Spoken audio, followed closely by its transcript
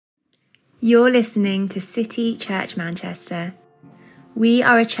You're listening to City Church Manchester. We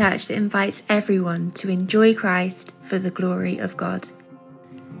are a church that invites everyone to enjoy Christ for the glory of God.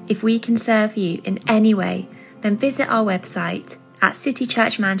 If we can serve you in any way, then visit our website at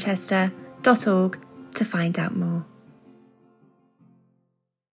citychurchmanchester.org to find out more.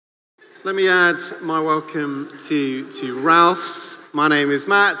 Let me add my welcome to Ralph's. My name is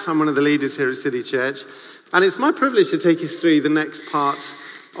Matt. I'm one of the leaders here at City Church. And it's my privilege to take us through the next part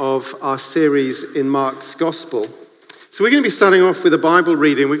of our series in Mark's Gospel. So we're going to be starting off with a Bible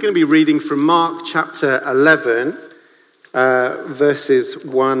reading. We're going to be reading from Mark chapter 11, verses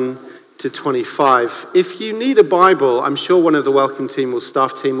 1 to 25. If you need a Bible, I'm sure one of the welcome team or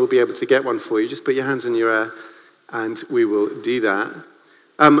staff team will be able to get one for you. Just put your hands in your air and we will do that.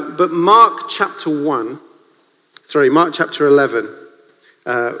 But Mark chapter 11,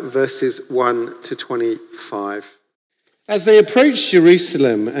 verses 1 to 25. As they approached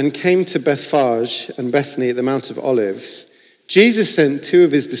Jerusalem and came to Bethphage and Bethany at the Mount of Olives, Jesus sent two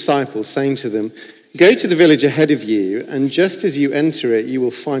of his disciples, saying to them, "Go to the village ahead of you, and just as you enter it, you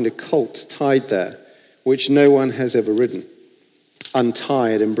will find a colt tied there, which no one has ever ridden.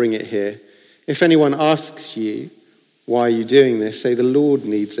 Untie it and bring it here. If anyone asks you, 'Why are you doing this?' say, 'The Lord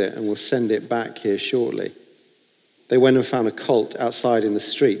needs it, and will send it back here shortly.'" They went and found a colt outside in the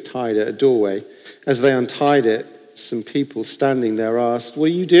street, tied at a doorway. As they untied it, some people standing there asked, "What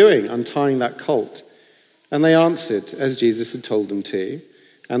are you doing, untying that colt?" And they answered, as Jesus had told them to,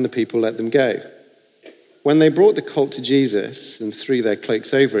 and the people let them go. When they brought the colt to Jesus and threw their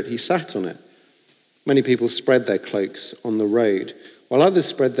cloaks over it, he sat on it. Many people spread their cloaks on the road, while others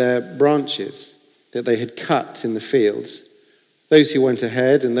spread their branches that they had cut in the fields. Those who went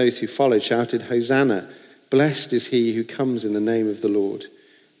ahead and those who followed shouted, "Hosanna! Blessed is he who comes in the name of the Lord.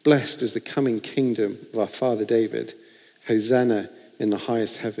 Blessed is the coming kingdom of our father David. Hosanna in the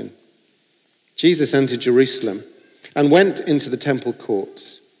highest heaven." Jesus entered Jerusalem and went into the temple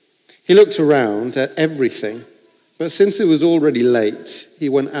courts. He looked around at everything, but since it was already late, he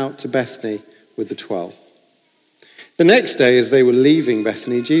went out to Bethany with the 12. The next day, as they were leaving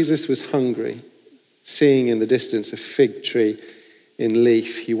Bethany, Jesus was hungry. Seeing in the distance a fig tree in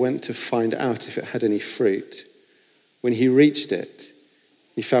leaf, he went to find out if it had any fruit. When he reached it,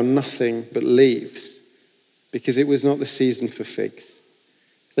 he found nothing but leaves, because it was not the season for figs.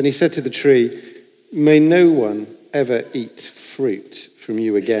 Then he said to the tree, "May no one ever eat fruit from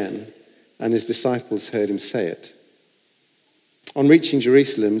you again." And his disciples heard him say it. On reaching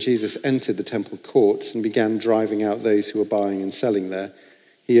Jerusalem, Jesus entered the temple courts and began driving out those who were buying and selling there.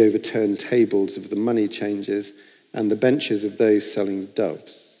 He overturned tables of the money changers and the benches of those selling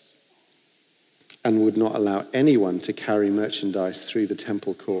doves, and would not allow anyone to carry merchandise through the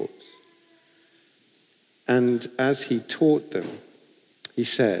temple courts. And as he taught them, he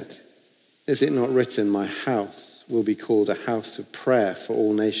said, "Is it not written, 'My house will be called a house of prayer for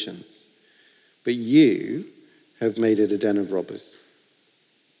all nations'? But you have made it a den of robbers."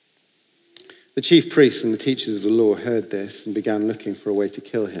 The chief priests and the teachers of the law heard this and began looking for a way to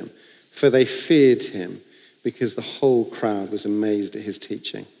kill him, for they feared him because the whole crowd was amazed at his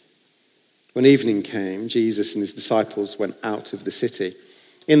teaching. When evening came, Jesus and his disciples went out of the city.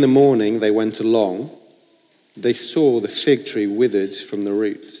 In the morning they went along. They saw the fig tree withered from the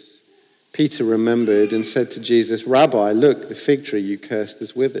roots. Peter remembered and said to Jesus, "Rabbi, look, the fig tree you cursed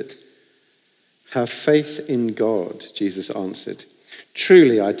has withered." "Have faith in God," Jesus answered.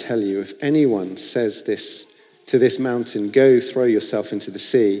 "Truly, I tell you, if anyone says this to this mountain, 'Go throw yourself into the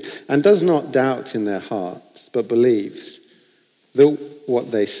sea,' and does not doubt in their hearts, but believes that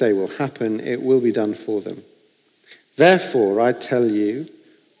what they say will happen, it will be done for them. Therefore, I tell you,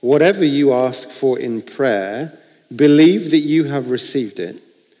 whatever you ask for in prayer, believe that you have received it,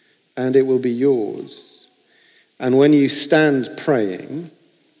 and it will be yours. And when you stand praying,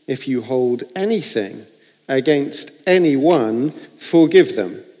 if you hold anything against anyone, forgive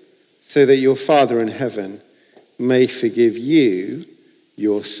them, so that your Father in heaven may forgive you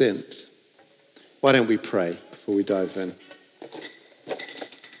your sins." Why don't we pray before we dive in?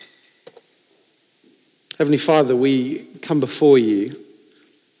 Heavenly Father, we come before you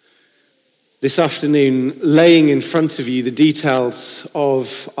this afternoon, laying in front of you the details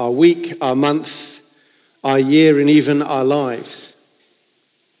of our week, our month, our year, and even our lives.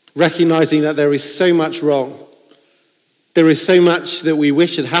 Recognizing that there is so much wrong. There is so much that we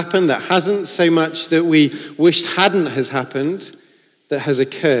wish had happened that hasn't, so much that we wished hadn't has happened that has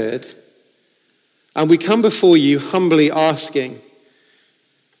occurred. And we come before you humbly asking,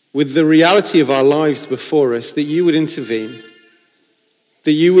 with the reality of our lives before us, that you would intervene,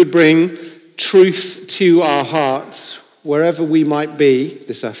 that you would bring truth to our hearts wherever we might be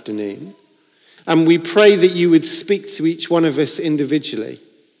this afternoon, And we pray that you would speak to each one of us individually.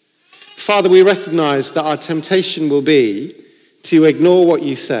 Father, we recognize that our temptation will be to ignore what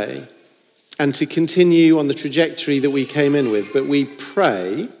you say and to continue on the trajectory that we came in with. But we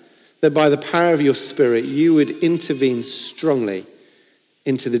pray that by the power of your Spirit, you would intervene strongly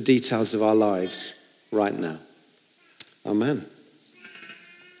into the details of our lives right now. Amen.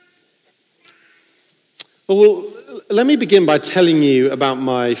 Well, let me begin by telling you about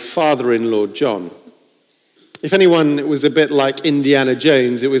my father-in-law, John. If anyone was a bit like Indiana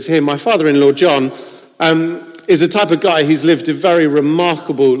Jones, it was him. My father-in-law, John, is the type of guy who's lived a very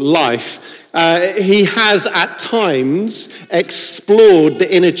remarkable life. He has, at times, explored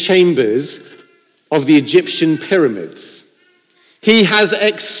the inner chambers of the Egyptian pyramids. He has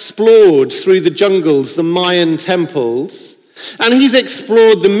explored through the jungles, the Mayan temples, and he's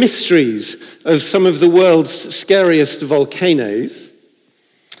explored the mysteries of some of the world's scariest volcanoes.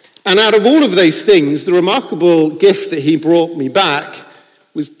 And out of all of those things, the remarkable gift that he brought me back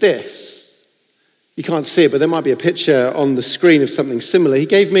was this. You can't see it, but there might be a picture on the screen of something similar. He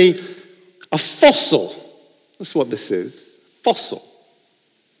gave me a fossil. That's what this is. Fossil.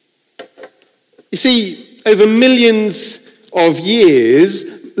 You see, over millions of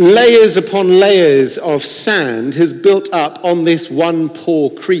years, layers upon layers of sand has built up on this one poor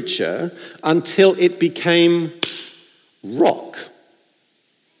creature until it became rock.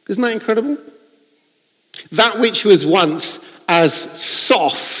 Isn't that incredible? That which was once as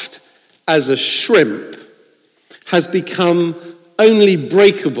soft as a shrimp has become only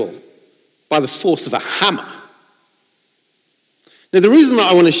breakable by the force of a hammer. Now, the reason that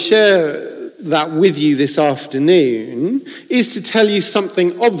I want to share that with you this afternoon is to tell you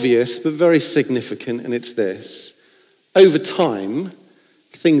something obvious but very significant, and it's this. Over time,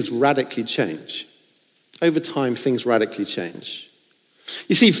 things radically change. Over time, things radically change.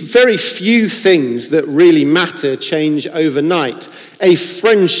 You see, very few things that really matter change overnight. A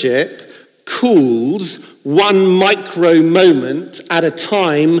friendship cools one micro moment at a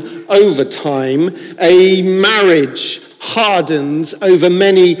time over time. A marriage hardens over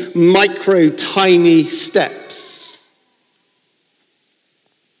many micro tiny steps.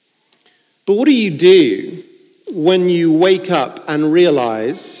 But what do you do when you wake up and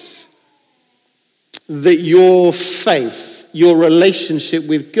realize that your faith, your relationship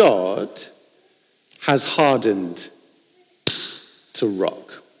with God has hardened to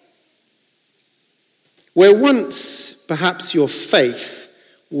rock? Where once perhaps your faith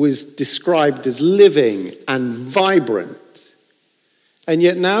was described as living and vibrant, and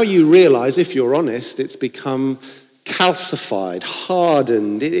yet now you realize, if you're honest, it's become calcified,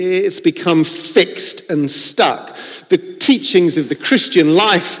 hardened, it's become fixed and stuck. The teachings of the Christian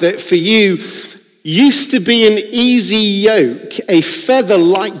life that for you used to be an easy yoke, a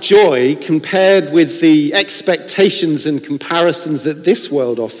feather-like joy compared with the expectations and comparisons that this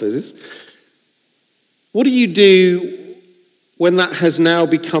world offers. What do you do when that has now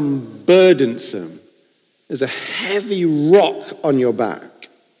become burdensome as a heavy rock on your back?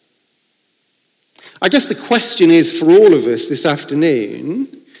 I guess the question is for all of us this afternoon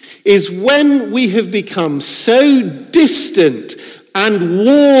is when we have become so distant and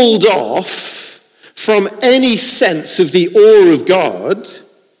walled off from any sense of the awe of God,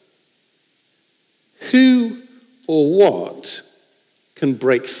 who or what can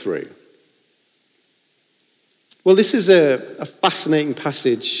break through? Well, this is a fascinating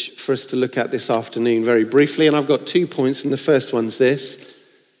passage for us to look at this afternoon very briefly, and I've got 2 points, and the first one's this: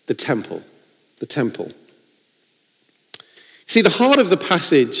 the temple. The temple. See, the heart of the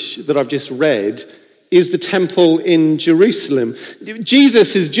passage that I've just read is the temple in Jerusalem.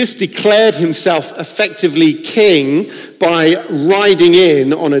 Jesus has just declared himself effectively king by riding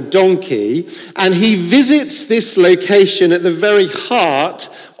in on a donkey, and he visits this location at the very heart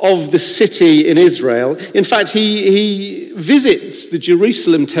of the city in Israel. In fact, he visits the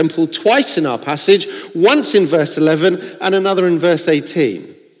Jerusalem temple twice in our passage, once in verse 11 and another in verse 18.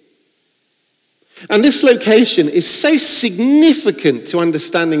 And this location is so significant to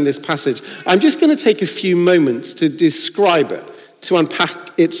understanding this passage. I'm just going to take a few moments to describe it, to unpack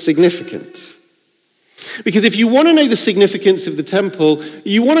its significance. Because if you want to know the significance of the temple,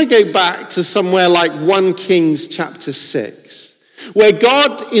 you want to go back to somewhere like 1 Kings chapter 6, where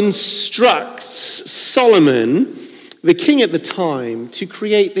God instructs Solomon, the king at the time, to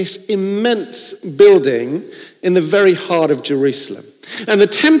create this immense building in the very heart of Jerusalem. And the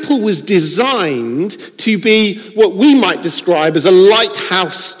temple was designed to be what we might describe as a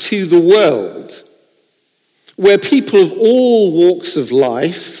lighthouse to the world, where people of all walks of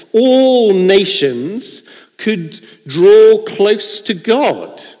life, all nations, could draw close to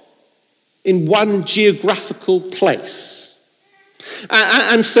God. in one geographical place.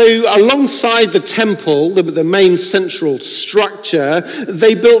 And so alongside the temple, the main central structure,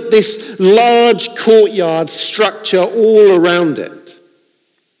 they built this large courtyard structure all around it.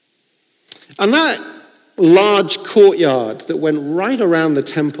 And that large courtyard that went right around the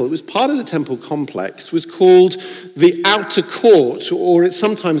temple, it was part of the temple complex, was called the outer court, or it's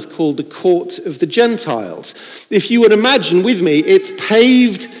sometimes called the court of the Gentiles. If you would imagine with me, it's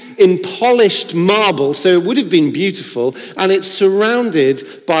paved in polished marble, so it would have been beautiful, and it's surrounded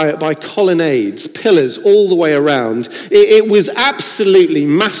by colonnades, pillars all the way around. It was absolutely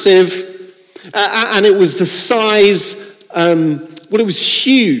massive, and it was the size, it was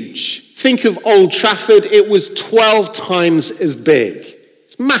huge. Think of Old Trafford, it was 12 times as big.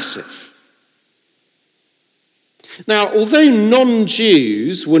 It's massive. Now, although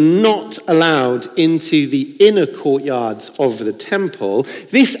non-Jews were not allowed into the inner courtyards of the temple,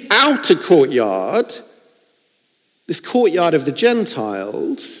 this outer courtyard, this courtyard of the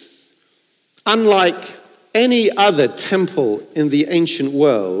Gentiles, unlike any other temple in the ancient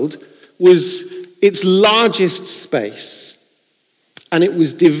world, was its largest space. And it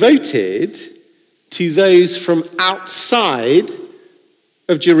was devoted to those from outside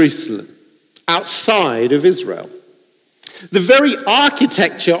of Jerusalem, outside of Israel. The very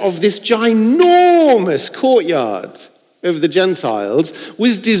architecture of this ginormous courtyard of the Gentiles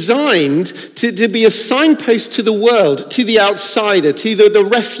was designed to be a signpost to the world, to the outsider, to the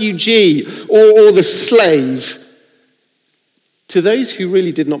refugee or the slave, to those who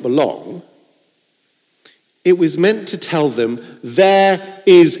really did not belong. It was meant to tell them, there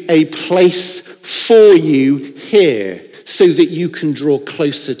is a place for you here so that you can draw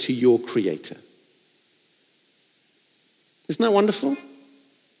closer to your Creator. Isn't that wonderful?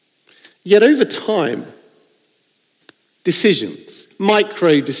 Yet over time, decisions,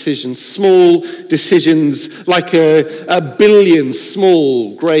 micro decisions, small decisions like a billion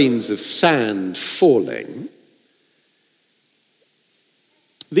small grains of sand falling,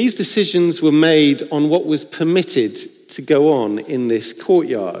 these decisions were made on what was permitted to go on in this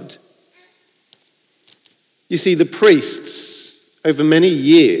courtyard. You see, the priests, over many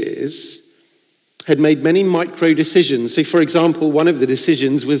years, had made many micro decisions. So, for example, one of the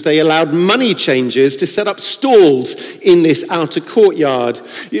decisions was they allowed money changers to set up stalls in this outer courtyard.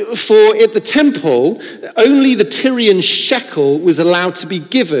 For at the temple, only the Tyrian shekel was allowed to be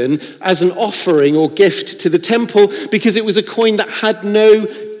given as an offering or gift to the temple because it was a coin that had no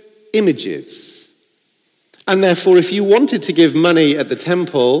images. And therefore, if you wanted to give money at the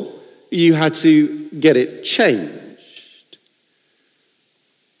temple, you had to get it changed.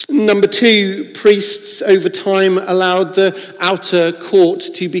 Number two, priests over time allowed the outer court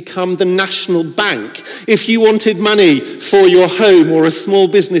to become the national bank. If you wanted money for your home or a small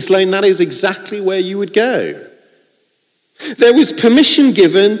business loan, that is exactly where you would go. There was permission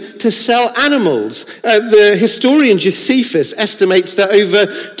given to sell animals. The historian Josephus estimates that over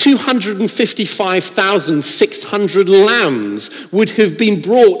 255,600 lambs would have been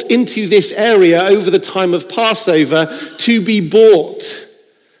brought into this area over the time of Passover to be bought,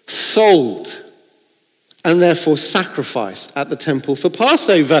 sold, and therefore sacrificed at the temple for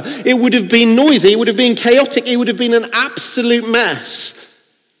Passover. It would have been noisy, it would have been chaotic, it would have been an absolute mess.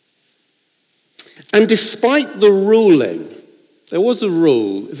 And despite the ruling, there was a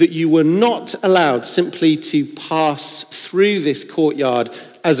rule that you were not allowed simply to pass through this courtyard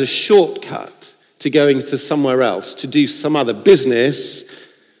as a shortcut to going to somewhere else, to do some other business.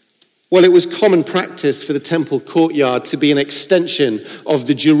 Well, it was common practice for the temple courtyard to be an extension of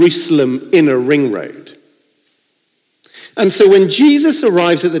the Jerusalem inner ring road. And so when Jesus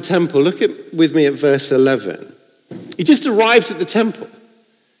arrives at the temple, look with me at verse 11. He just arrives at the temple.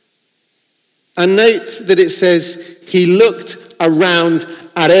 And note that it says, he looked around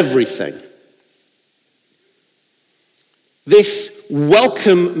at everything. This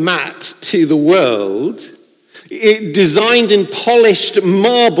welcome mat to the world, it designed in polished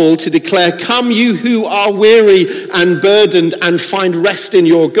marble to declare, come you who are weary and burdened and find rest in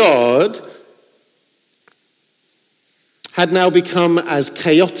your God, had now become as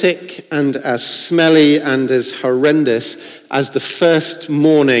chaotic and as smelly and as horrendous as the first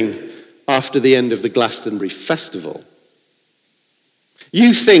morning after the end of the Glastonbury Festival.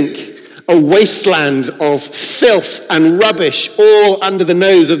 You think a wasteland of filth and rubbish all under the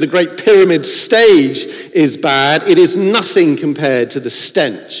nose of the Great Pyramid stage is bad. It is nothing compared to the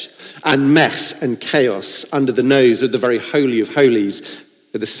stench and mess and chaos under the nose of the very Holy of Holies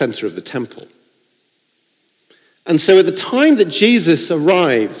at the center of the temple. And so at the time that Jesus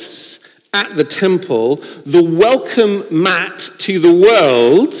arrives at the temple, the welcome mat to the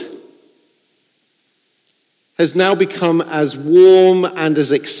world has now become as warm and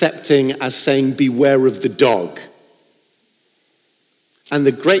as accepting as saying, beware of the dog. And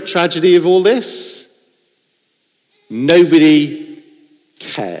the great tragedy of all this, nobody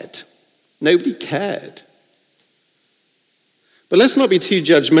cared. Nobody cared. But let's not be too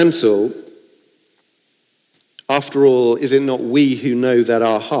judgmental. After all, is it not we who know that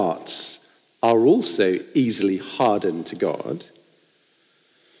our hearts are also easily hardened to God?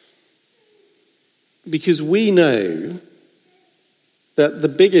 Because we know that the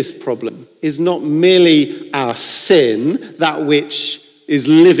biggest problem is not merely our sin, that which is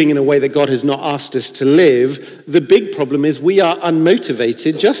living in a way that God has not asked us to live. The big problem is we are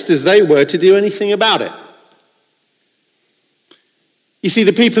unmotivated, just as they were, to do anything about it. You see,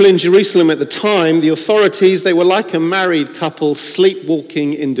 the people in Jerusalem at the time, the authorities, they were like a married couple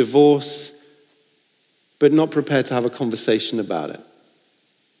sleepwalking in divorce, but not prepared to have a conversation about it.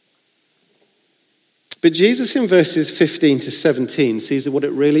 But Jesus in verses 15 to 17 sees what it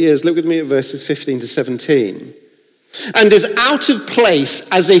really is. Look with me at verses 15 to 17. And as out of place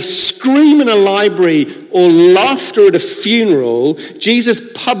as a scream in a library or laughter at a funeral,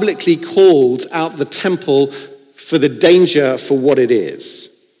 Jesus publicly called out the temple for the danger for what it is.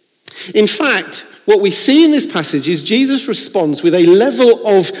 In fact, what we see in this passage is Jesus responds with a level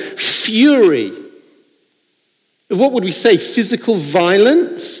of fury, of what would we say, physical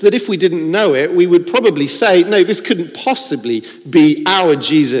violence, that if we didn't know it, we would probably say, no, this couldn't possibly be our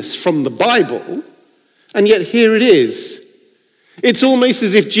Jesus from the Bible. And yet here it is. It's almost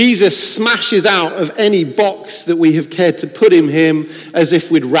as if Jesus smashes out of any box that we have cared to put in him, as if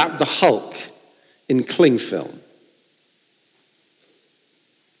we'd wrap the Hulk in cling film.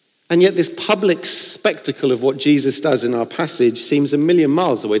 And yet this public spectacle of what Jesus does in our passage seems a million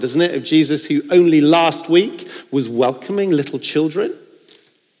miles away, doesn't it? Of Jesus who only last week was welcoming little children.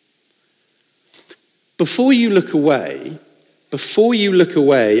 Before you look away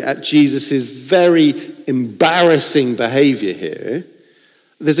at Jesus' very embarrassing behavior here,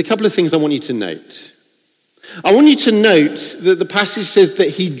 there's a couple of things I want you to note. I want you to note that the passage says that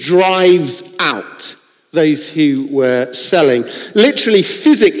he drives out those who were selling. Literally,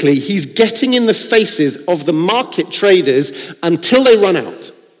 physically, he's getting in the faces of the market traders until they run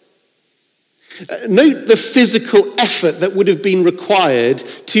out. Note the physical effort that would have been required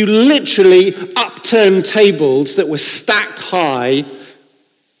to literally upturn tables that were stacked high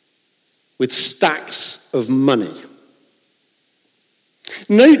with stacks of money.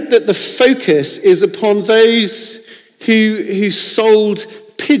 Note that the focus is upon those who sold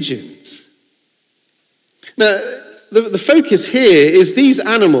pigeons. Now, the focus here is these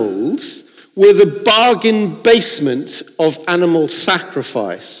animals were the bargain basement of animal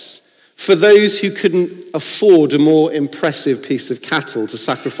sacrifice for those who couldn't afford a more impressive piece of cattle to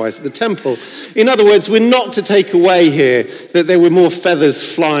sacrifice at the temple. In other words, we're not to take away here that there were more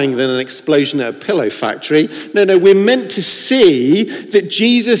feathers flying than an explosion at a pillow factory. No, we're meant to see that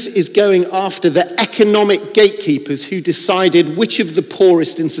Jesus is going after the economic gatekeepers who decided which of the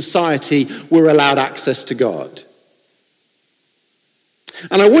poorest in society were allowed access to God.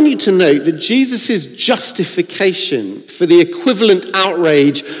 And I want you to note that Jesus' justification for the equivalent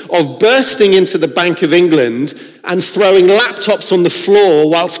outrage of bursting into the Bank of England and throwing laptops on the floor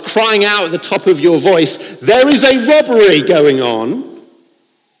whilst crying out at the top of your voice, there is a robbery going on,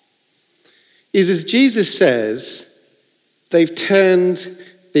 is, as Jesus says, they've turned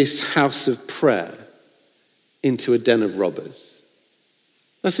this house of prayer into a den of robbers.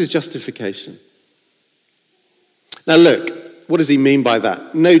 That's his justification. Now look, what does he mean by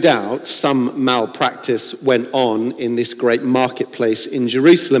that? No doubt some malpractice went on in this great marketplace in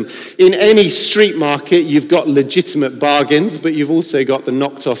Jerusalem. In any street market, you've got legitimate bargains, but you've also got the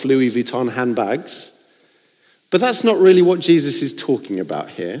knocked off Louis Vuitton handbags. But that's not really what Jesus is talking about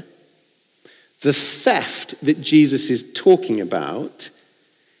here. The theft that Jesus is talking about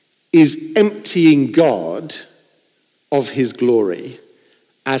is emptying God of his glory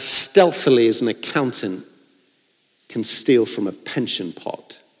as stealthily as an accountant can steal from a pension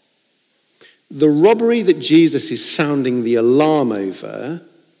pot. The robbery that Jesus is sounding the alarm over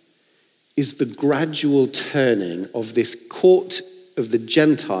is the gradual turning of this court of the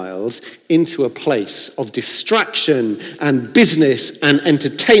Gentiles into a place of distraction and business and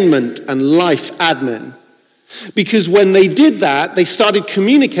entertainment and life admin. Because when they did that, they started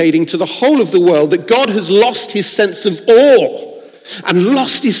communicating to the whole of the world that God has lost his sense of awe and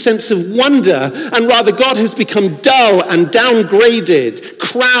lost his sense of wonder, and rather God has become dull and downgraded,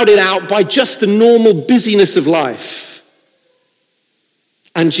 crowded out by just the normal busyness of life.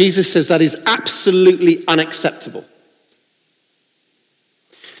 And Jesus says that is absolutely unacceptable.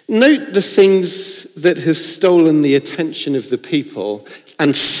 Note the things that have stolen the attention of the people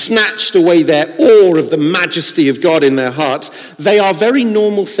and snatched away their awe of the majesty of God in their hearts. They are very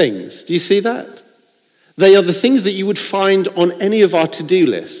normal things. Do you see that? They are the things that you would find on any of our to-do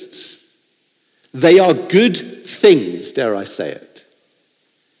lists. They are good things, dare I say it.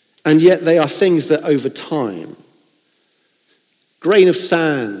 And yet they are things that over time, grain of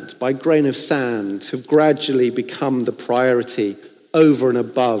sand by grain of sand, have gradually become the priority over and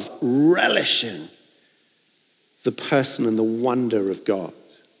above relishing the person and the wonder of God.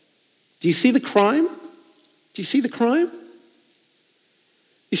 Do you see the crime? Do you see the crime?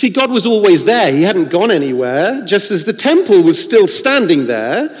 You see, God was always there. He hadn't gone anywhere, just as the temple was still standing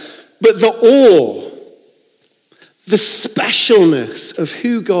there. But the awe, the specialness of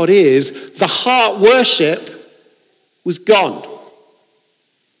who God is, the heart worship was gone.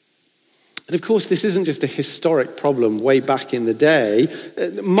 And of course, this isn't just a historic problem way back in the day.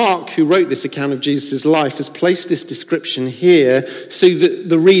 Mark, who wrote this account of Jesus' life, has placed this description here so that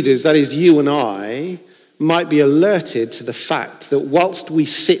the readers, that is you and I, might be alerted to the fact that whilst we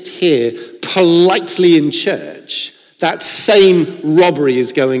sit here politely in church, that same robbery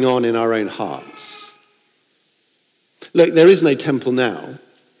is going on in our own hearts. Look, there is no temple now,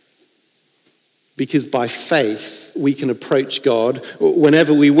 because by faith we can approach God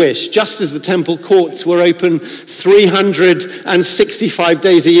whenever we wish. Just as the temple courts were open 365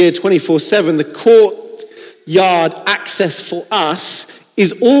 days a year, 24/7, the courtyard access for us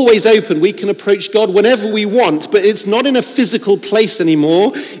is always open. We can approach God whenever we want, but it's not in a physical place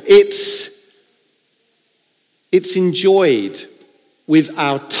anymore. It's enjoyed with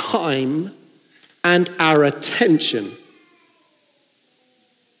our time and our attention.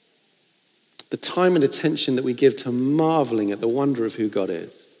 The time and attention that we give to marveling at the wonder of who God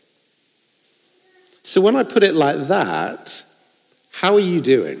is. So when I put it like that, how are you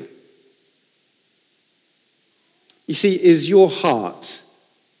doing? You see, is your heart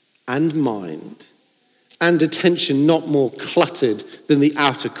and mind and attention not more cluttered than the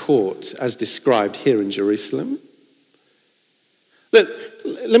outer court as described here in Jerusalem? Look,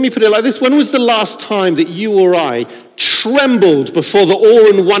 let me put it like this. When was the last time that you or I trembled before the awe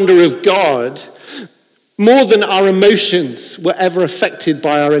and wonder of God more than our emotions were ever affected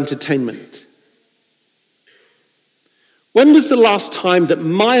by our entertainment? When was the last time that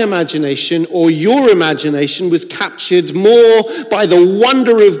my imagination or your imagination was captured more by the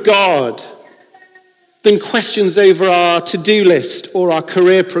wonder of God than questions over our to-do list or our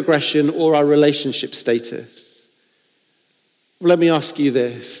career progression or our relationship status? Let me ask you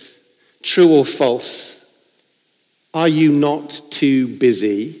this, true or false? Are you not too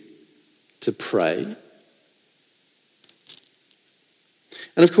busy to pray?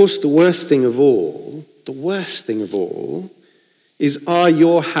 And of course, the worst thing of all, is are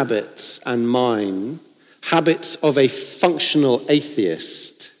your habits and mine habits of a functional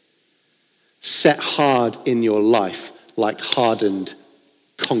atheist set hard in your life like hardened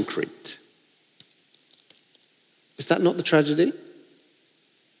concrete? Is that not the tragedy?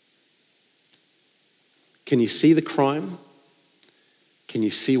 Can you see the crime? Can you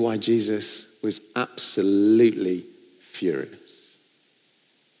see why Jesus was absolutely furious?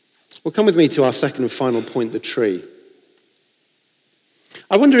 Well, come with me to our second and final point, the tree.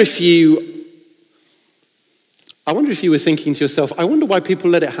 I wonder if you were thinking to yourself, I wonder why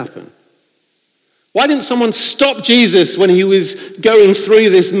people let it happen. Why didn't someone stop Jesus when he was going through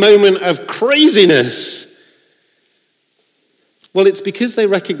this moment of craziness? Well, it's because they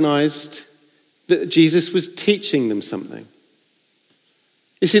recognized that Jesus was teaching them something.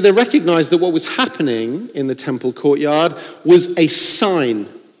 You see, they recognized that what was happening in the temple courtyard was a sign.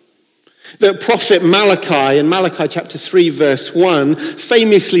 The prophet Malachi, in Malachi chapter 3, verse 1,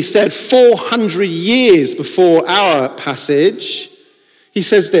 famously said 400 years before our passage, he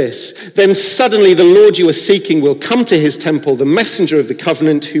says this, "Then suddenly the Lord you are seeking will come to his temple. The messenger of the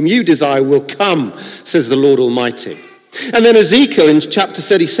covenant whom you desire will come, says the Lord Almighty." And then Ezekiel in chapter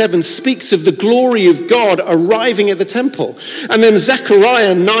 37 speaks of the glory of God arriving at the temple. And then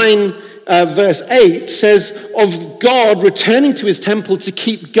Zechariah 9 verse 8 says of God returning to his temple to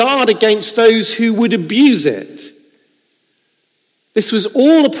keep guard against those who would abuse it. This was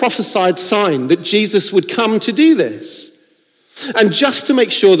all a prophesied sign that Jesus would come to do this. And just to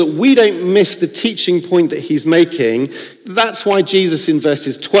make sure that we don't miss the teaching point that he's making, that's why Jesus in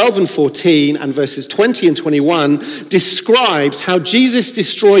verses 12 and 14 and verses 20 and 21 describes how Jesus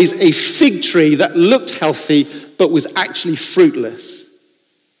destroys a fig tree that looked healthy but was actually fruitless.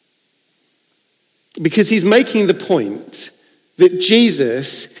 Because he's making the point that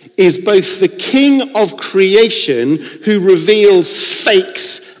Jesus is both the King of creation who reveals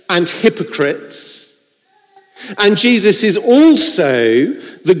fakes and hypocrites. And Jesus is also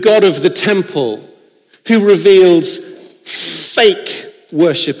the God of the temple who reveals fake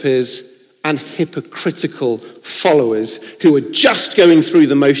worshippers and hypocritical followers who are just going through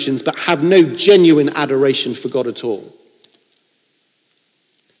the motions but have no genuine adoration for God at all.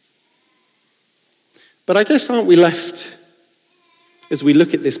 But I guess aren't we left, as we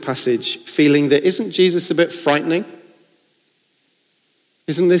look at this passage, feeling that isn't Jesus a bit frightening?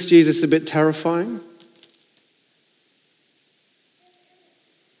 Isn't this Jesus a bit terrifying?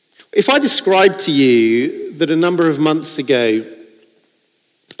 If I described to you that a number of months ago,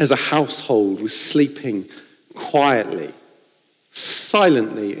 as a household was sleeping quietly,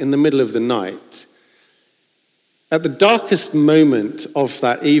 silently in the middle of the night, at the darkest moment of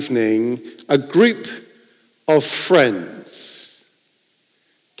that evening, a group of friends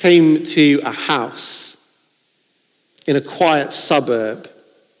came to a house in a quiet suburb.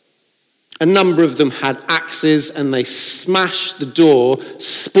 A number of them had axes and they smashed the door,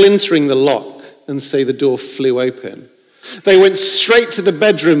 splintering the lock, and so the door flew open. They went straight to the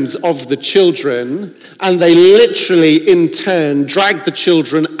bedrooms of the children and they literally, in turn, dragged the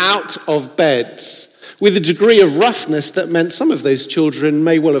children out of beds with a degree of roughness that meant some of those children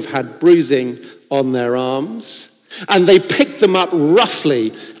may well have had bruising on their arms. And they picked them up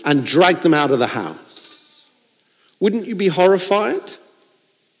roughly and dragged them out of the house. Wouldn't you be horrified?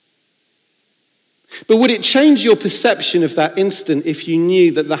 But would it change your perception of that instant if you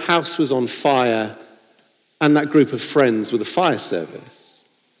knew that the house was on fire and that group of friends were the fire service?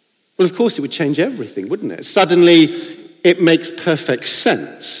 Well, of course it would change everything, wouldn't it? Suddenly it makes perfect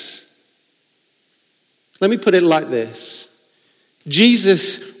sense. Let me put it like this.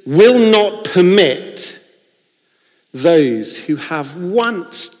 Jesus will not permit those who have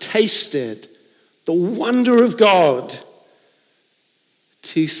once tasted the wonder of God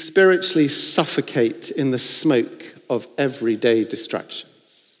to spiritually suffocate in the smoke of everyday distractions.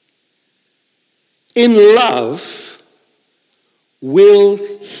 In love, will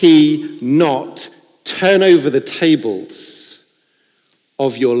he not turn over the tables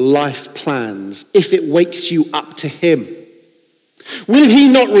of your life plans if it wakes you up to him? Will he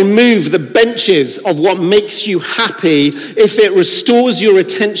not remove the benches of what makes you happy if it restores your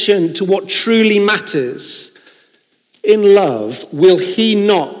attention to what truly matters? In love, will he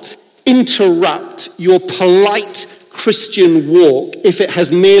not interrupt your polite Christian walk if it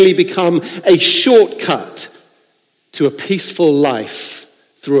has merely become a shortcut to a peaceful life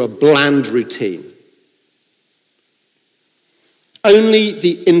through a bland routine? Only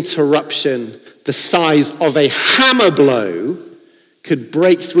the interruption the size of a hammer blow could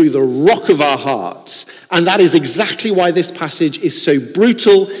break through the rock of our hearts. And that is exactly why this passage is so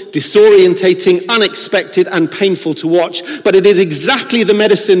brutal, disorientating, unexpected, and painful to watch. But it is exactly the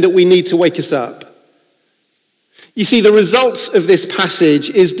medicine that we need to wake us up. You see, the results of this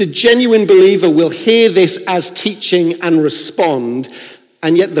passage is the genuine believer will hear this as teaching and respond,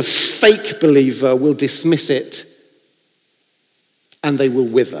 and yet the fake believer will dismiss it and they will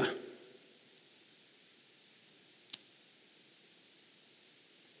wither.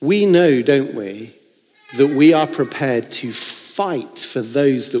 We know, don't we, that we are prepared to fight for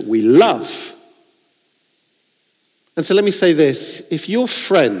those that we love. And so let me say this, if your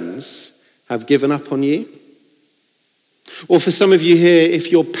friends have given up on you, or for some of you here,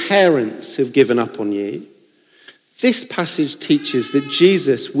 if your parents have given up on you, this passage teaches that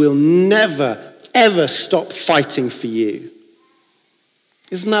Jesus will never, ever stop fighting for you.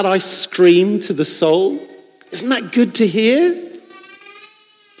 Isn't that ice cream to the soul? Isn't that good to hear?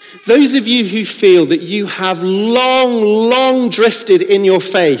 Those of you who feel that you have long drifted in your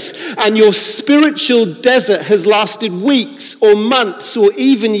faith and your spiritual desert has lasted weeks or months or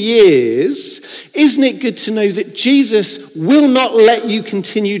even years, isn't it good to know that Jesus will not let you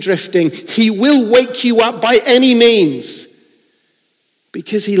continue drifting? He will wake you up by any means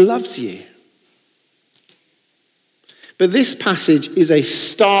because he loves you. But this passage is a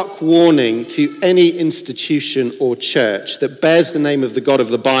stark warning to any institution or church that bears the name of the God of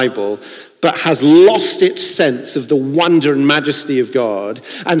the Bible, but has lost its sense of the wonder and majesty of God,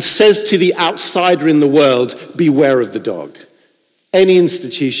 and says to the outsider in the world, beware of the dog. Any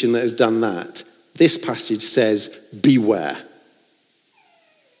institution that has done that, this passage says, beware.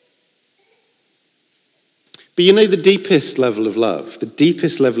 But you know the deepest level of love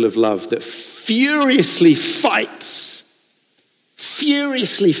that furiously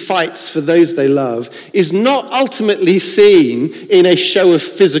fights for those they love, is not ultimately seen in a show of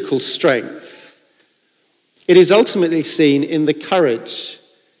physical strength. It is ultimately seen in the courage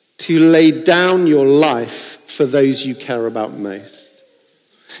to lay down your life for those you care about most.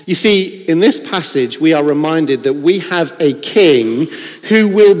 You see, in this passage, we are reminded that we have a king who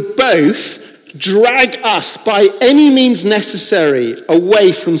will both drag us by any means necessary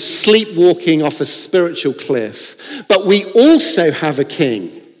away from sleepwalking off a spiritual cliff, but we also have a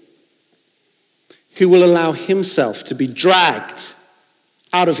king who will allow himself to be dragged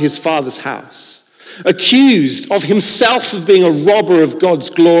out of his father's house, accused of himself of being a robber of God's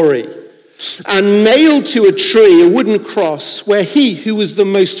glory, and nailed to a tree, a wooden cross, where he who was the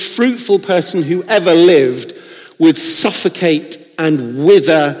most fruitful person who ever lived would suffocate and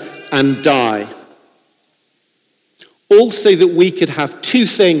wither and die. All so that we could have two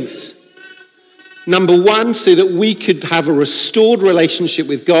things. Number one, so that we could have a restored relationship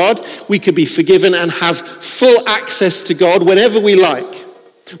with God. We could be forgiven and have full access to God whenever we like,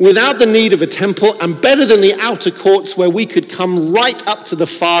 without the need of a temple, and better than the outer courts where we could come right up to the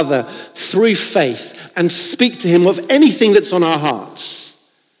Father through faith and speak to him of anything that's on our hearts.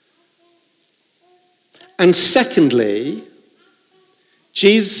 And secondly,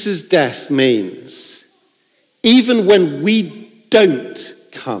 Jesus' death means even when we don't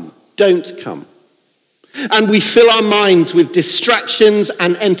come, and we fill our minds with distractions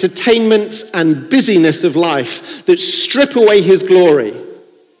and entertainments and busyness of life that strip away his glory.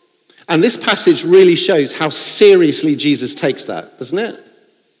 And this passage really shows how seriously Jesus takes that, doesn't it?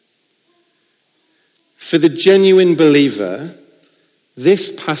 For the genuine believer,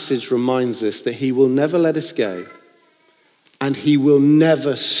 this passage reminds us that he will never let us go, and he will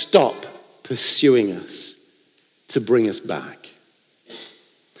never stop pursuing us to bring us back.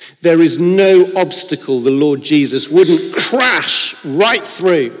 There is no obstacle the Lord Jesus wouldn't crash right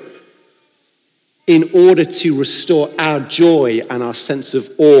through in order to restore our joy and our sense of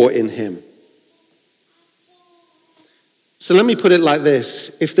awe in him. So let me put it like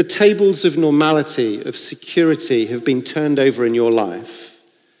this. If the tables of normality, of security have been turned over in your life,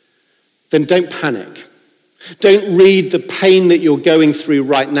 then don't panic. Don't read the pain that you're going through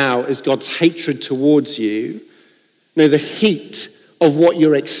right now as God's hatred towards you. No, the heat of what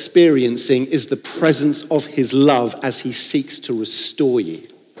you're experiencing is the presence of his love as he seeks to restore you.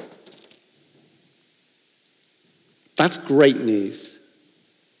 That's great news,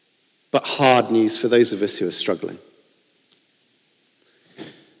 but hard news for those of us who are struggling.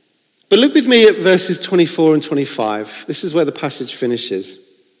 But look with me at verses 24 and 25. This is where the passage finishes.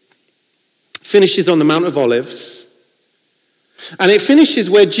 Finishes on the Mount of Olives. And it finishes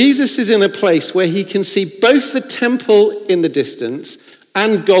where Jesus is in a place where he can see both the temple in the distance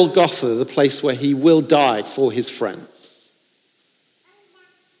and Golgotha, the place where he will die for his friends.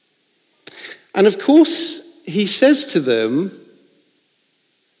 And of course, he says to them,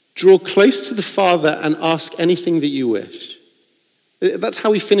 draw close to the Father and ask anything that you wish. That's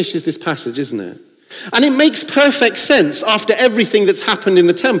how he finishes this passage, isn't it? And it makes perfect sense after everything that's happened in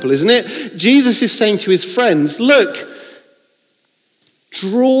the temple, isn't it? Jesus is saying to his friends, look,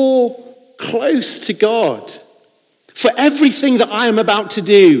 draw close to God. For everything that I am about to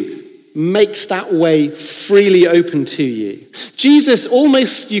do makes that way freely open to you. Jesus,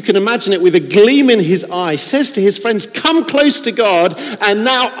 almost, you can imagine it with a gleam in his eye, says to his friends, come close to God and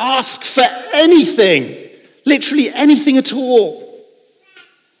now ask for anything. Literally anything at all.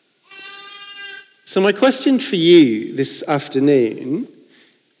 So my question for you this afternoon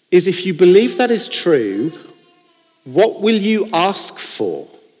is, if you believe that is true, what will you ask for?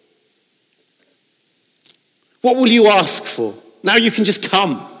 What will you ask for? Now you can just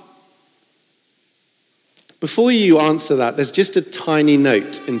come. Before you answer that, there's just a tiny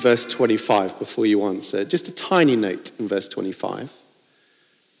note in verse 25 before you answer. Just a tiny note in verse 25.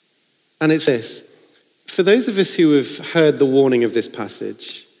 And it's this. For those of us who have heard the warning of this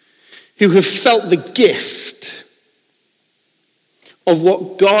passage, who have felt the gift of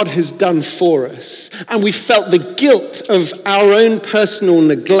what God has done for us, and we felt the guilt of our own personal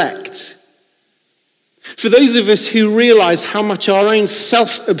neglect, for those of us who realize how much our own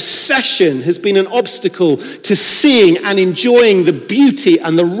self-obsession has been an obstacle to seeing and enjoying the beauty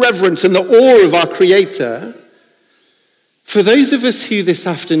and the reverence and the awe of our Creator, for those of us who this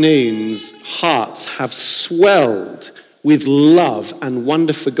afternoon's hearts have swelled with love and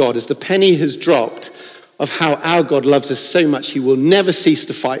wonder for God, as the penny has dropped of how our God loves us so much he will never cease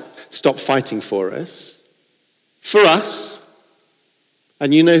to stop fighting for us,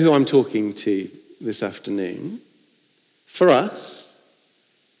 and you know who I'm talking to this afternoon, for us,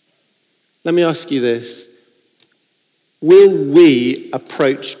 let me ask you this. Will we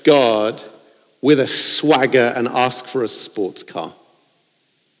approach God with a swagger and ask for a sports car?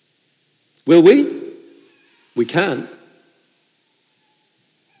 Will we? We can.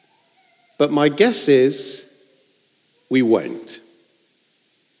 But my guess is we won't.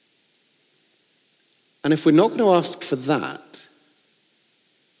 And if we're not going to ask for that,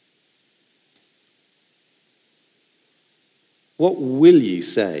 what will you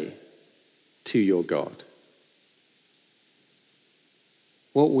say to your God?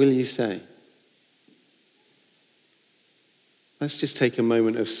 What will you say? Let's just take a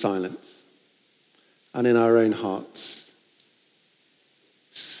moment of silence and in our own hearts,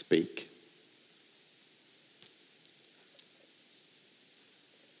 speak.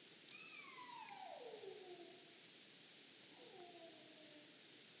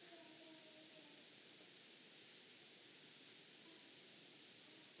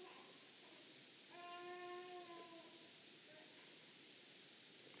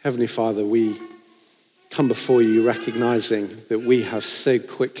 Heavenly Father, we come before you recognizing that we have so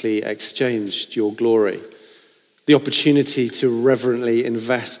quickly exchanged your glory. The opportunity to reverently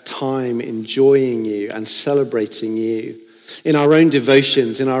invest time enjoying you and celebrating you in our own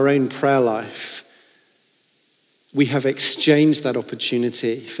devotions, in our own prayer life. We have exchanged that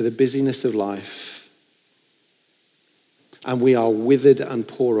opportunity for the busyness of life, and we are withered and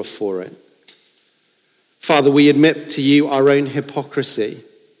poorer for it. Father, we admit to you our own hypocrisy.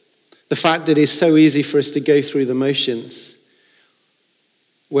 The fact that it is so easy for us to go through the motions,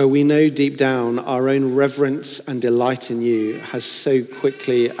 where we know deep down our own reverence and delight in you has so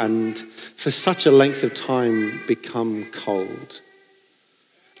quickly and for such a length of time become cold.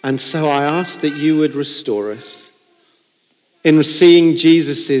 And so I ask that you would restore us. In seeing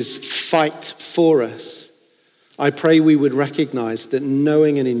Jesus' fight for us, I pray we would recognize that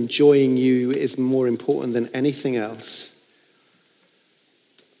knowing and enjoying you is more important than anything else.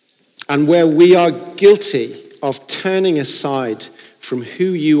 And where we are guilty of turning aside from who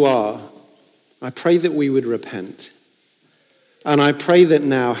you are, I pray that we would repent. And I pray that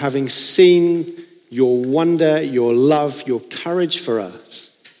now, having seen your wonder, your love, your courage for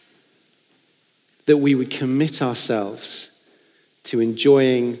us, that we would commit ourselves to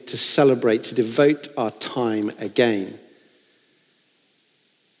enjoying, to celebrate, to devote our time again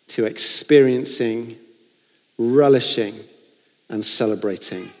to experiencing, relishing, and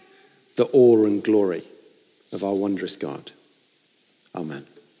celebrating the awe and glory of our wondrous God. Amen.